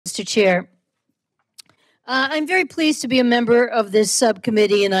Mr. Chair. I'm very pleased to be a member of this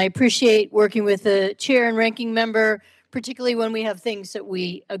subcommittee, and I appreciate working with the chair and ranking member, particularly when we have things that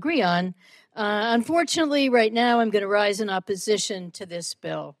we agree on. Unfortunately, right now, I'm going to rise in opposition to this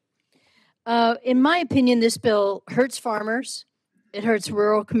bill. In my opinion, this bill hurts farmers, it hurts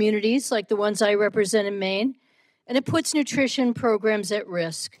rural communities like the ones I represent in Maine, and it puts nutrition programs at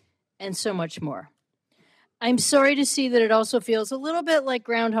risk, and so much more. I'm sorry to see that it also feels a little bit like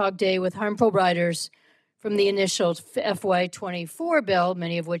Groundhog Day with harmful riders from the initial FY24 bill,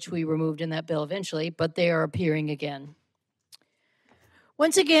 many of which we removed in that bill eventually, but they are appearing again.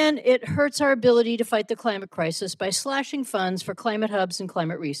 Once again, it hurts our ability to fight the climate crisis by slashing funds for climate hubs and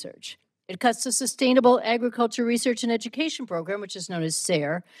climate research. It cuts the Sustainable Agriculture Research and Education Program, which is known as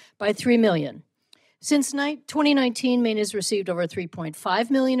SARE, by $3 million. Since 2019, Maine has received over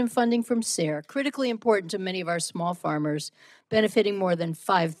 $3.5 million in funding from SARE, critically important to many of our small farmers, benefiting more than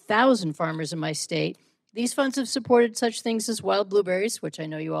 5,000 farmers in my state. These funds have supported such things as wild blueberries, which I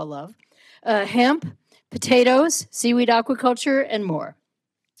know you all love, hemp, potatoes, seaweed aquaculture, and more.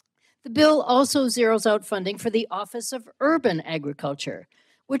 The bill also zeroes out funding for the Office of Urban Agriculture,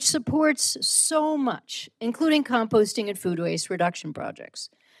 which supports so much, including composting and food waste reduction projects.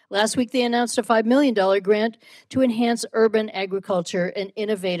 Last week, they announced a $5 million grant to enhance urban agriculture and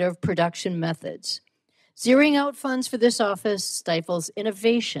innovative production methods. Zeroing out funds for this office stifles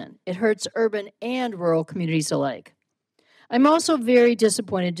innovation. It hurts urban and rural communities alike. I'm also very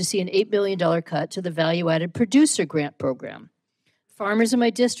disappointed to see an $8 million cut to the Value-Added Producer Grant Program. Farmers in my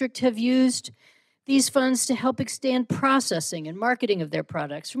district have used these funds to help expand processing and marketing of their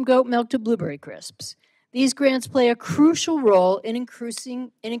products, from goat milk to blueberry crisps. These grants play a crucial role in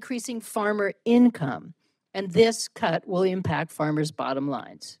increasing farmer income, and this cut will impact farmers' bottom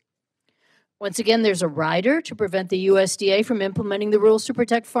lines. Once again, there's a rider to prevent the USDA from implementing the rules to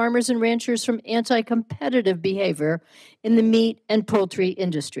protect farmers and ranchers from anti-competitive behavior in the meat and poultry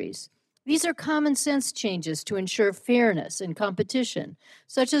industries. These are common sense changes to ensure fairness and competition,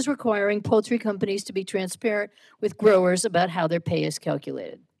 such as requiring poultry companies to be transparent with growers about how their pay is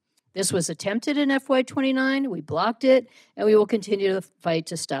calculated. This was attempted in FY29, we blocked it, and we will continue to fight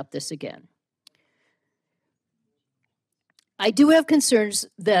to stop this again. I do have concerns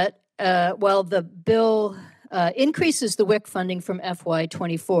that while the bill increases the WIC funding from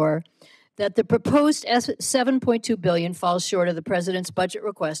FY24, that the proposed $7.2 billion falls short of the president's budget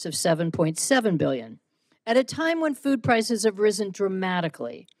request of $7.7 billion. At a time when food prices have risen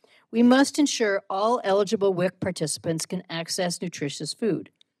dramatically, we must ensure all eligible WIC participants can access nutritious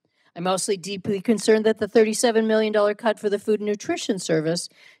food. I'm also deeply concerned that the $37 million cut for the Food and Nutrition Service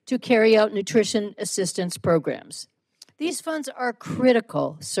to carry out nutrition assistance programs. These funds are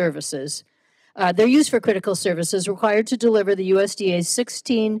critical services. They're used for critical services required to deliver the USDA's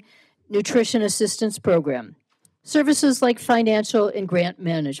 16 Nutrition Assistance Program. Services like financial and grant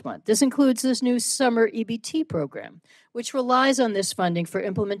management. This includes this new summer EBT program, which relies on this funding for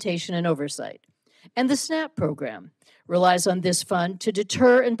implementation and oversight. And the SNAP program relies on this fund to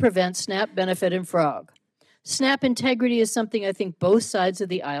deter and prevent SNAP benefit and fraud. SNAP integrity is something I think both sides of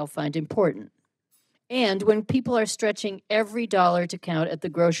the aisle find important. And when people are stretching every dollar to count at the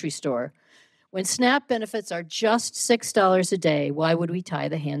grocery store, when SNAP benefits are just $6 a day, why would we tie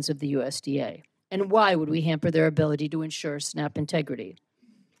the hands of the USDA? And why would we hamper their ability to ensure SNAP integrity?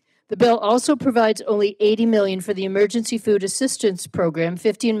 The bill also provides only $80 million for the Emergency Food Assistance Program,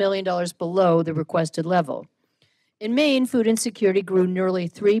 $15 million below the requested level. In Maine, food insecurity grew nearly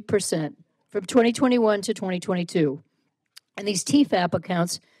 3% from 2021 to 2022. And these TFAP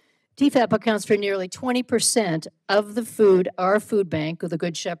accounts for nearly 20% of the food our food bank, or the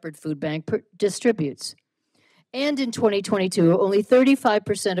Good Shepherd Food Bank, distributes. And in 2022, only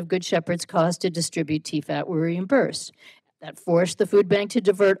 35% of Good Shepherd's costs to distribute TFAP were reimbursed. That forced the food bank to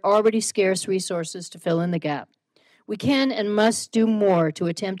divert already scarce resources to fill in the gap. We can and must do more to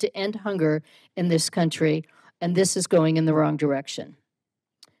attempt to end hunger in this country, and this is going in the wrong direction.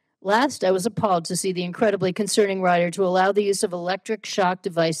 Last, I was appalled to see the incredibly concerning rider to allow the use of electric shock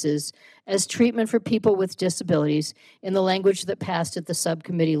devices as treatment for people with disabilities in the language that passed at the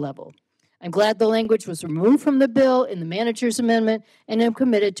subcommittee level. I'm glad the language was removed from the bill in the manager's amendment, and I'm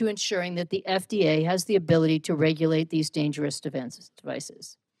committed to ensuring that the FDA has the ability to regulate these dangerous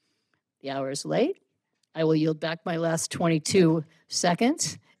devices. The hour is late. I will yield back my last 22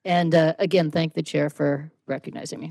 seconds, and again, thank the chair for recognizing me.